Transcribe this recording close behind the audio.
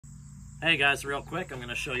Hey guys, real quick, I'm going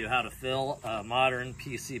to show you how to fill a modern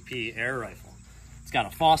PCP Air Rifle. It's got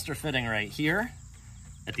a Foster fitting right here.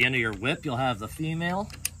 At the end of your whip, you'll have the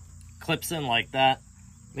female. Clips in like that.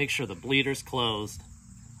 Make sure the bleeder's closed.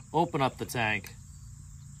 Open up the tank.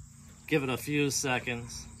 Give it a few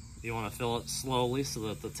seconds. You want to fill it slowly so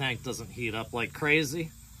that the tank doesn't heat up like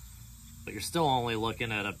crazy. But you're still only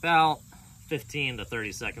looking at about 15 to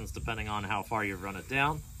 30 seconds, depending on how far you run it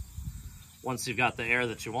down. Once you've got the air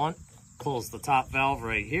that you want, close the top valve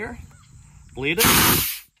right here, bleed it,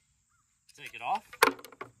 take it off,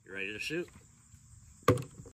 you're ready to shoot.